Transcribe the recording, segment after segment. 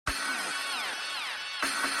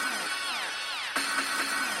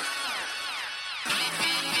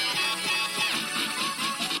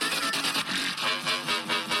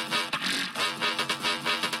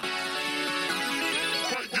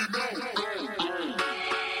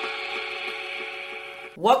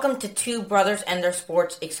Welcome to Two Brothers and Their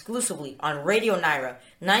Sports exclusively on Radio Naira,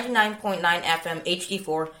 99.9 FM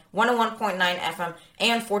HD4, 101.9 FM,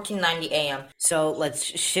 and 1490 AM. So let's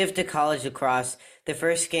shift to college lacrosse. The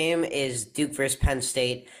first game is Duke versus Penn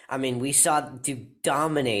State. We saw Duke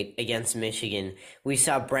dominate against Michigan. We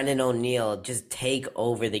saw Brendan O'Neill just take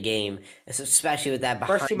over the game, especially with that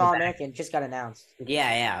behind First team All-American just got announced.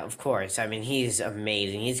 Yeah, of course. He's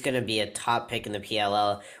amazing. He's going to be a top pick in the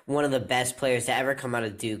PLL, one of the best players to ever come out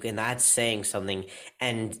of Duke, and that's saying something.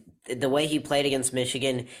 And the way he played against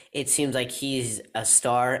Michigan, it seems like he's a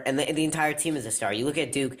star, and the entire team is a star. You look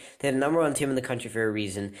at Duke, they're the number one team in the country for a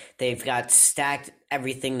reason. They've got stacked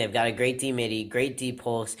everything. They've got a great D midi, great D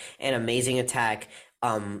pulse, and amazing attack.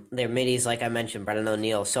 Their middies, like I mentioned, Brendan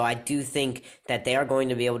O'Neill. So I do think that they are going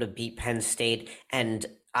to be able to beat Penn State, and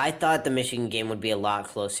I thought the Michigan game would be a lot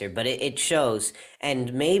closer, but it shows.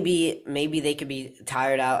 And maybe they could be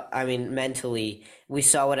tired out. Mentally, we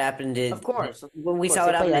saw what happened to when we saw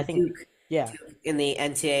what happened to Duke, in the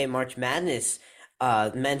NCAA March Madness,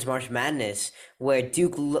 men's March Madness, where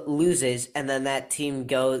Duke loses, and then that team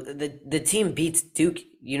goes. The team beats Duke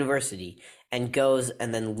University and goes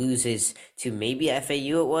and then loses to maybe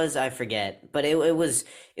FAU. It was, I forget, but it was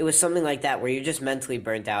something like that where you're just mentally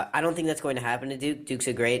burnt out. I don't think that's going to happen to Duke. Duke's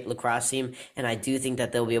a great lacrosse team, and I do think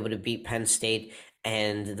that they'll be able to beat Penn State,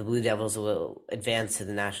 and the Blue Devils will advance to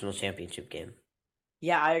the national championship game.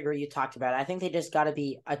 Yeah, I agree. You talked about it. I think they just got to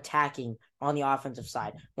be attacking on the offensive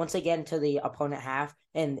side. Once they get into the opponent half,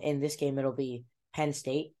 and in this game it'll be Penn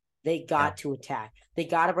State, they got to attack. They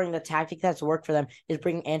got to bring the tactic that's worked for them is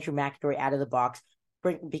bringing Andrew McAdory out of the box,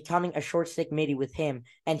 becoming a short stick midi with him,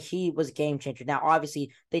 and he was a game changer. Now,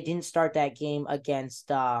 obviously, they didn't start that game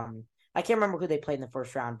against I can't remember who they played in the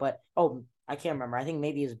first round, but I can't remember. I think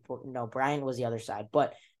maybe Bryant was the other side,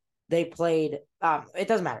 but they played. It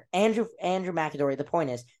doesn't matter. Andrew McAdory. The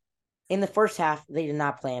point is, in the first half, they did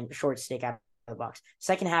not play him short stick out of the box.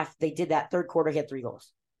 Second half, they did that. Third quarter, he had 3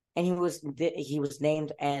 goals. And he was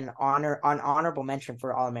named an honorable mention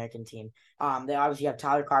for All-American team. They obviously have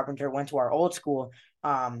Tyler Carpenter, went to our old school.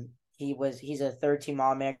 He's a third team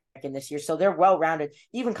All-American this year, so they're well rounded.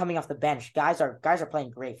 Even coming off the bench, guys are playing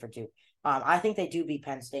great for Duke. I think they do beat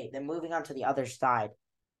Penn State. Then moving on to the other side,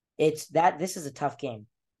 this is a tough game.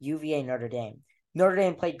 UVA Notre Dame. Notre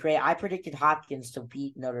Dame played great. I predicted Hopkins to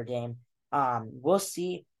beat Notre Dame. We'll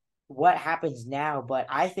see what happens now, but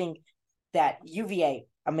I think that UVA,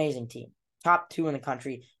 amazing team, top 2 in the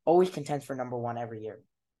country, always contends for number 1 every year.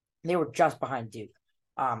 They were just behind Duke.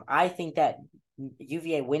 I think that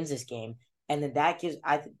UVA wins this game, and then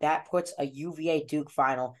that puts a UVA Duke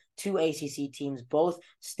final, 2 ACC teams, both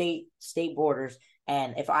state borders.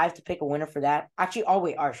 And if I have to pick a winner for that, actually,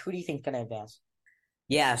 wait, Arsh, who do you think is going to advance?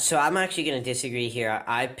 Yeah, so I'm actually going to disagree here.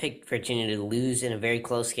 I picked Virginia to lose in a very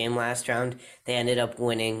close game last round. They ended up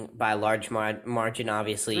winning by a large margin,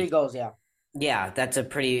 obviously. 3 goals, yeah. Yeah, that's a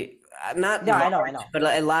pretty I know. but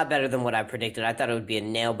a lot better than what I predicted. I thought it would be a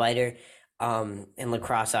nail biter. In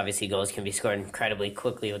lacrosse, obviously, goals can be scored incredibly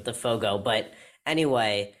quickly with the Fogo. But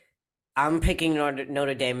anyway, I'm picking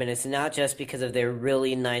Notre Dame, and it's not just because of their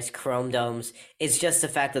really nice chrome domes. It's just the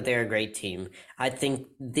fact that they're a great team. I think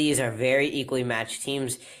these are very equally matched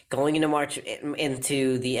teams going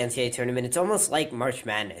into the NCAA tournament. It's almost like March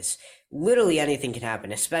Madness. Literally anything can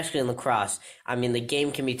happen, especially in lacrosse. The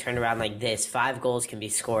game can be turned around like this. 5 goals can be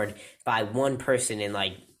scored by one person in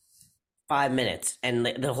like 5 minutes, and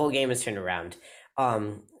the whole game is turned around.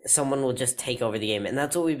 Someone will just take over the game, and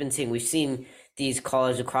that's what we've been seeing. We've seen these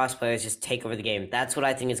college lacrosse players just take over the game. That's what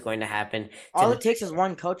I think is going to happen. All it takes is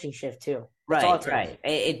one coaching shift, too. Right.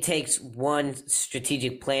 It takes one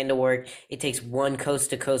strategic plan to work. It takes one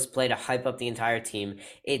coast-to-coast play to hype up the entire team.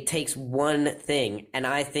 It takes one thing, and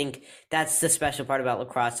I think that's the special part about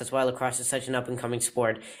lacrosse. That's why lacrosse is such an up-and-coming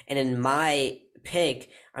sport. And in my pick,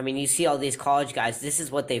 you see all these college guys. This is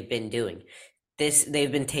what they've been doing.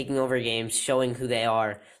 They've been taking over games, showing who they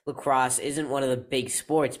are. Lacrosse isn't one of the big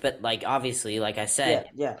sports, but obviously, like I said,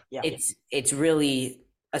 it's really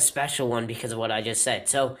a special one because of what I just said.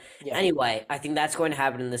 So anyway, I think that's going to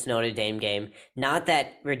happen in this Notre Dame game. Not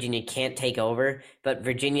that Virginia can't take over, but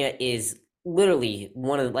Virginia is literally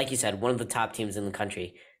like you said, one of the top teams in the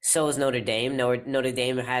country. So is Notre Dame. Notre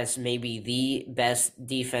Dame has maybe the best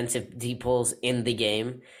defensive deep pulls in the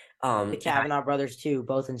game. The Kavanaugh brothers too,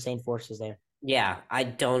 both insane forces there. Yeah, I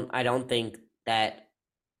don't think that.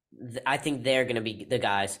 I think they're going to be the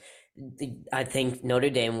guys. I think Notre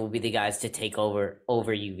Dame will be the guys to take over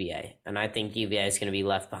UVA, and I think UVA is going to be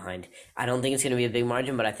left behind. I don't think it's going to be a big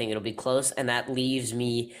margin, but I think it'll be close, and that leaves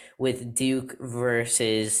me with Duke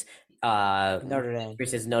versus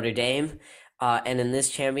Notre Dame. And in this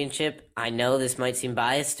championship, I know this might seem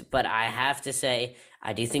biased, but I have to say,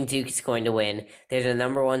 I do think Duke is going to win. They're the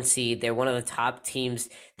number one seed. They're one of the top teams.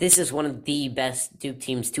 This is one of the best Duke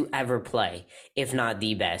teams to ever play, if not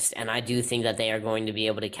the best. And I do think that they are going to be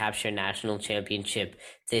able to capture a national championship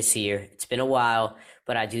this year. It's been a while,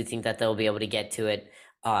 but I do think that they'll be able to get to it.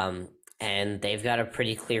 And they've got a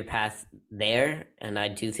pretty clear path there, and I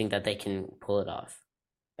do think that they can pull it off.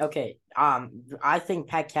 Okay. I think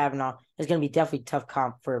Pat Kavanaugh is going to be definitely tough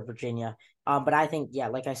comp for Virginia. But I think, yeah,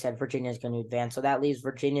 like I said, Virginia is going to advance. So that leaves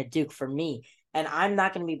Virginia Duke for me. And I'm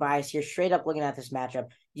not going to be biased here. Straight up looking at this matchup,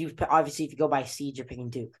 obviously, if you go by seed, you're picking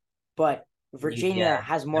Duke. But Virginia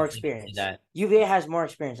has more experience. UVA has more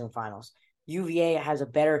experience in the finals. UVA has a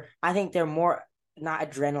better, I think they're more, not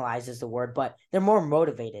adrenalized is the word, but they're more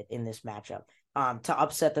motivated in this matchup to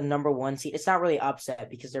upset the number one seed. It's not really upset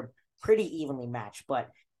because they're pretty evenly matched, but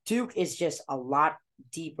Duke is just a lot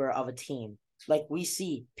deeper of a team. Like we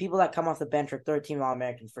see people that come off the bench are third-team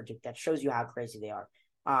All-Americans for Duke. That shows you how crazy they are,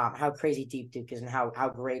 how crazy deep Duke is, and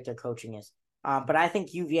how great their coaching is. But I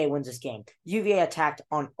think UVA wins this game. UVA attacked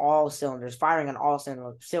on all cylinders, firing on all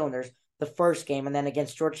cylinders the first game, and then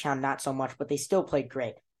against Georgetown, not so much, but they still played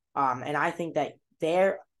great. And I think that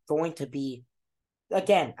they're going to be,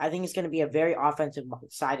 again, I think it's going to be a very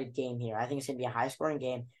offensive-sided game here. I think it's going to be a high-scoring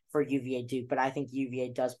game for UVA Duke, but I think UVA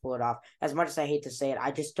does pull it off. As much as I hate to say it,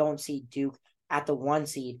 I just don't see Duke at the one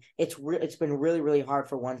seed. It's been really, really hard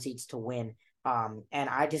for one seeds to win. And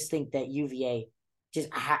I just think that UVA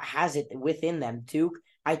just has it within them. Duke,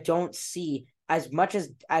 I don't see as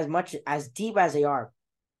deep as they are.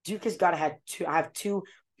 Duke has got to have two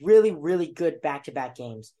really, really good back-to-back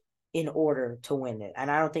games in order to win it. And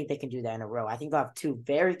I don't think they can do that in a row. I think they'll have two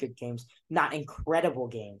very good games, not incredible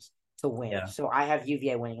games to win. Yeah. So I have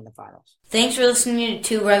UVA winning in the finals. Thanks for listening to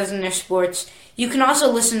Two Brothers in Their Sports. You can also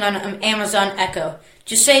listen on Amazon Echo.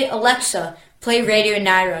 Just say, Alexa, play Radio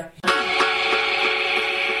Naira.